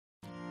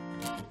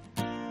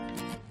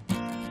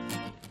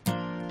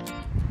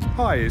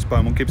Hi, it's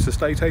Beaumont Gibbs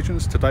Estate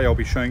Agents. Today I'll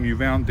be showing you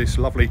around this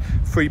lovely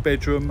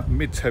 3-bedroom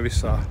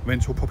mid-terrace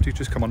rental property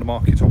just come on the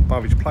market on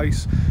Burrage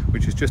Place,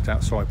 which is just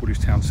outside Woolwich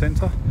Town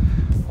Centre.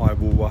 I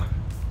will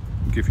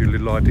give you a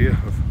little idea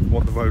of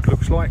what the road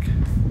looks like.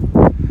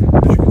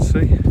 As you can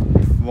see,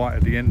 right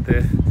at the end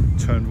there,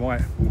 turn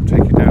right, will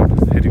take you down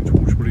heading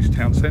towards Woolwich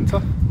Town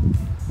Centre.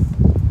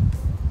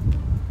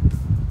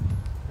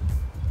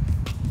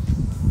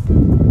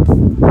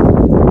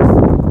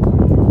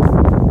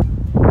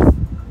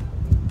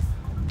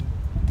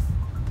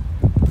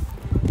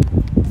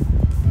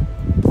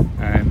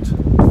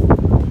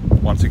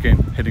 Once again,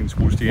 heading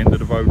towards the end of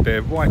the road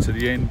there, right at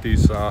the end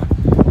is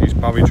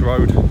Burrage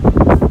Road,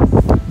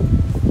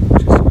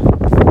 which is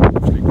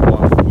obviously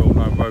quite a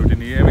well-known road in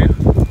the area.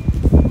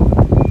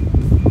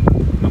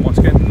 And once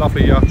again,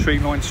 lovely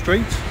tree-lined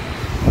street.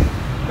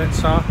 Let's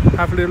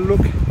have a little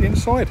look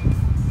inside.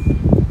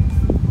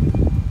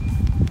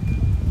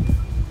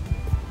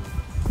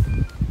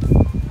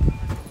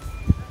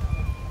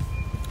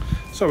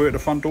 So we're at the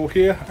front door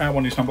here. Our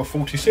one is number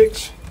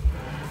 46.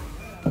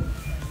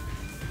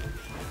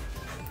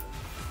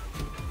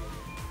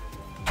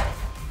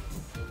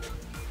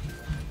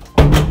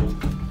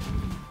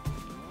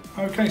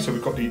 Okay, so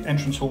we've got the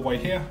entrance hallway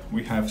here.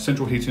 We have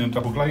central heating and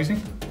double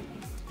glazing.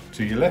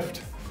 To your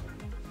left,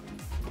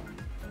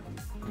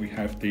 we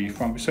have the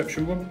front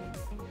reception room.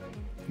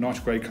 Nice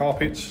grey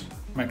carpets,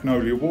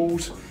 magnolia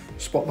walls,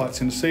 spotlights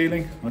in the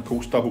ceiling, and of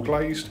course double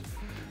glazed.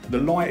 The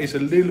light is a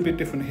little bit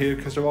different here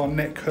because there are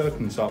net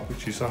curtains up,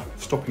 which is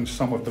stopping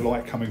some of the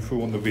light coming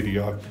through on the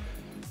video.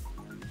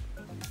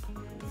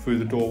 Through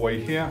the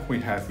doorway here, we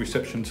have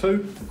reception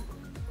 2.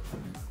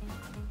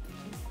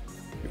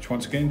 Which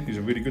once again is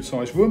a really good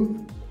sized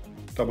room,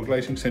 double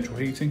glazing, central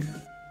heating,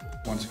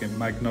 once again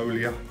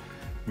magnolia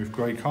with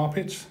grey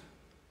carpets,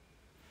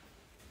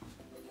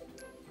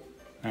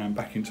 and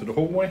back into the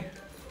hallway.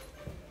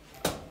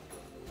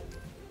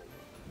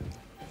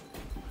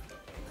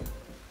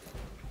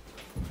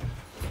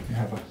 You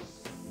have a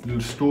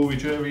little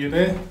storage area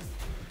there,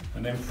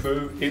 and then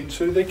through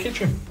into the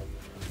kitchen.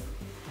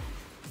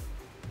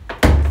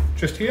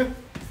 Just here,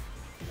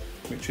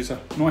 which is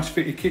a nice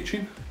fitted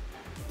kitchen.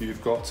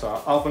 You've got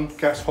oven,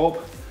 gas hob,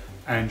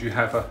 and you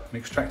have an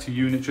extractor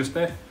unit just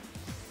there.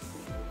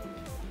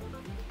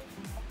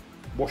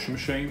 Washing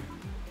machine.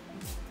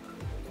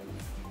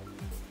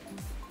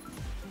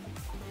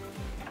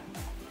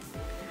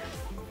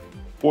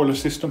 Boiler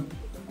system.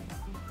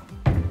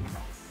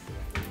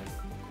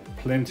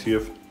 Plenty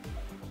of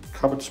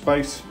cupboard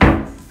space.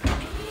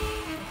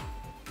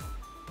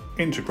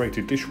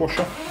 Integrated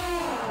dishwasher.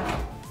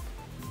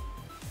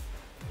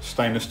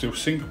 Stainless steel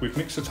sink with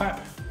mixer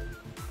tap.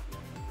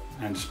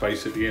 And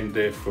space at the end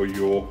there for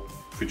your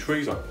fridge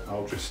freezer.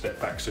 I'll just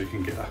step back so you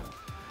can get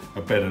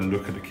a better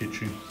look at the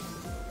kitchen.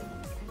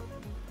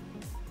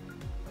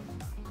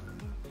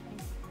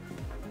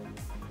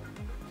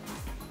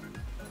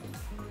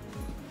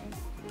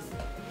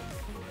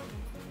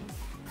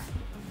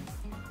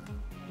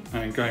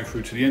 And going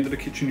through to the end of the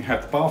kitchen, you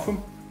have the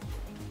bathroom.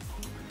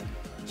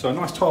 So a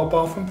nice tile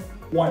bathroom,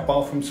 white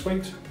bathroom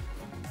suite.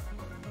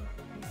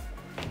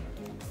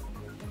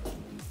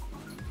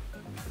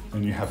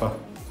 Then you have a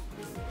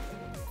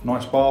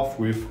nice bath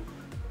with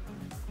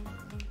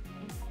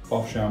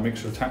bath shower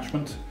mixer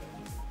attachment.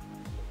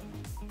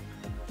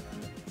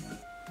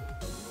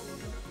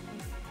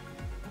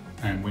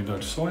 And window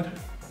to side.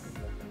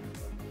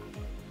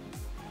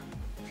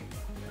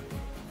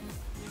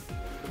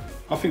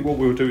 I think what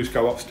we'll do is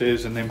go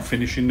upstairs and then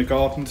finish in the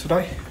garden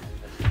today.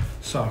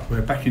 So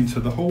we're back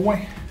into the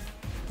hallway.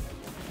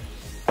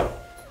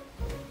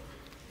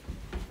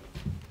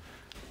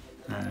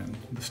 And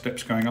the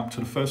steps going up to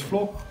the first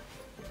floor.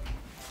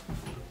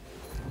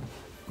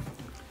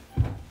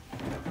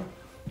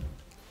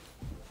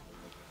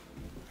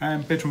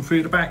 And bedroom 3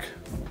 at the back.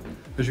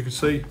 As you can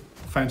see,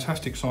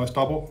 fantastic size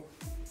double.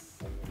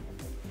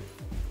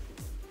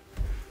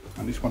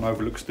 And this one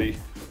overlooks the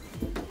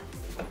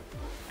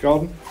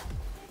garden.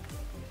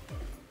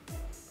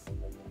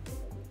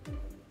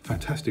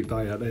 Fantastic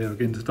day out there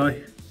again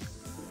today.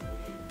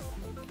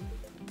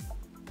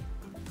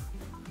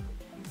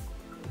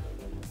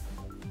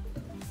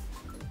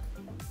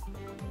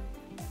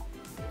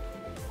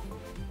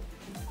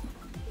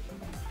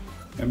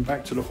 Then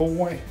back to the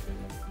hallway.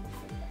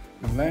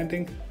 And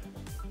landing,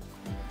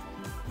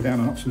 down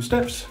and up some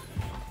steps,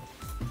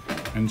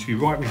 and to your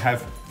right we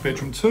have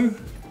bedroom 2,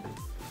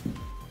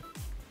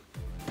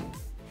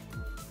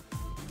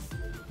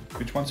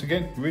 which once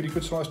again, really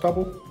good size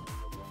double,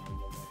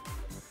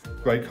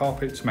 grey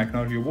carpets,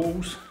 magnolia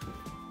walls,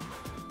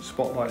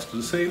 spotlights to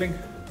the ceiling,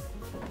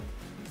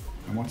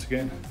 and once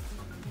again,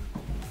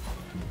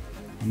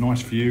 a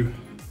nice view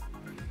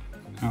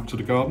out to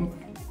the garden.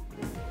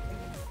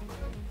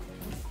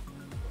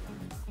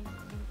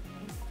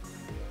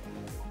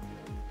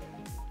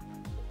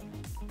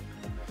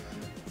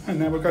 And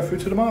now we'll go through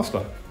to the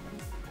master.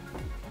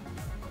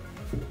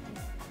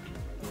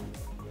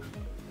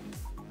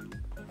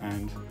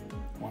 And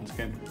once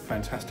again,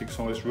 fantastic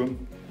sized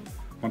room,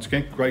 Once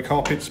again, grey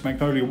carpets,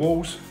 magnolia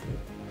walls,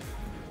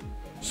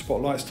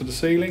 spotlights to the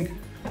ceiling,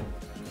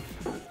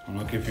 and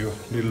I'll give you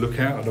a little look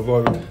out at the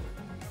road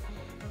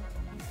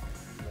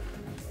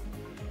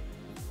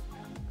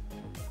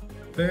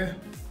there.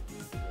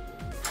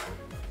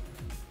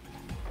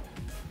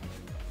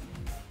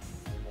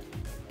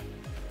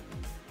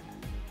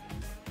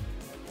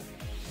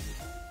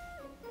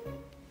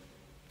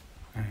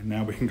 And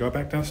now we can go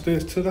back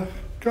downstairs to the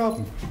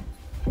garden.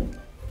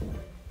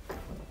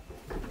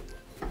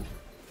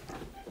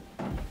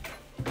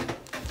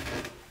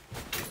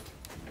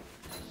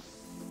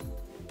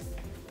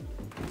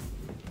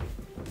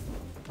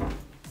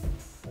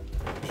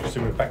 So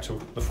we're back to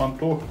the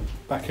front door,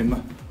 back in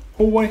the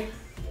hallway,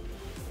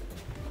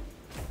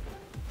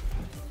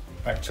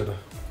 back to the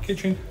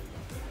kitchen,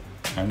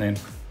 and then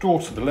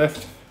door to the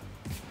left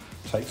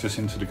takes us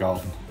into the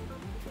garden.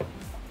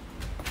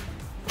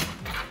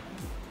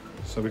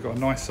 So we've got a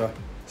nice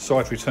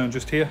side return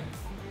just here,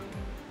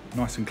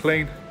 nice and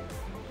clean.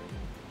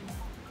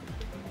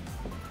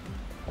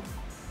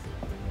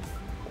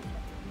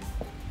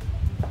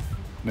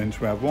 And then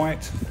to our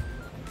right,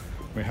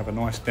 we have a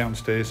nice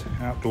downstairs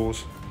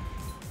outdoors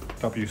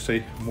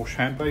WC wash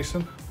hand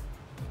basin.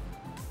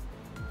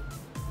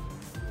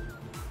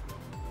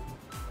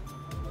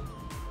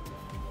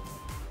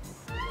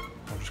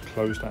 I'll just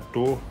close that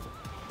door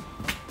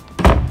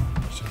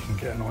so you can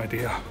get an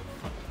idea.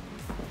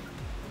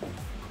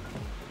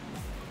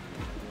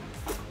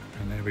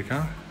 And there we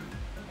go.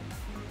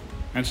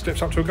 And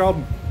steps up to a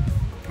garden.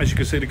 As you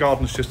can see, the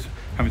garden's just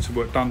having some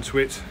work done to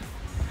it,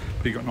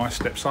 but you've got nice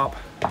steps up.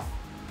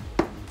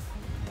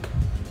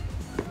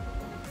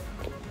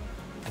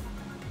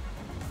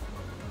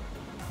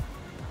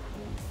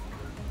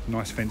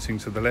 Nice fencing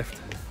to the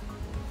left.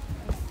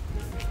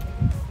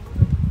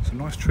 Some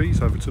nice trees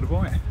over to the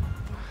right.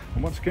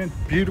 And once again,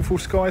 beautiful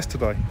skies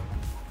today.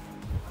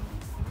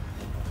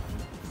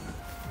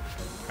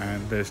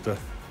 And there's the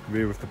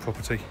rear of the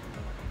property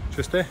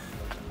just there.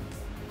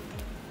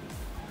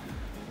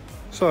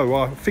 So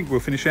I think we'll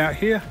finish out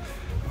here.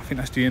 I think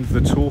that's the end of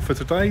the tour for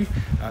today.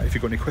 If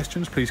you've got any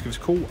questions, please give us a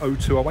call,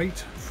 0208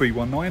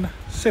 319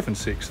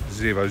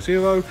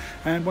 7600.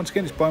 And once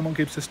again, it's Beaumont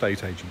Gibbs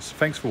Estate Agents.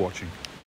 Thanks for watching.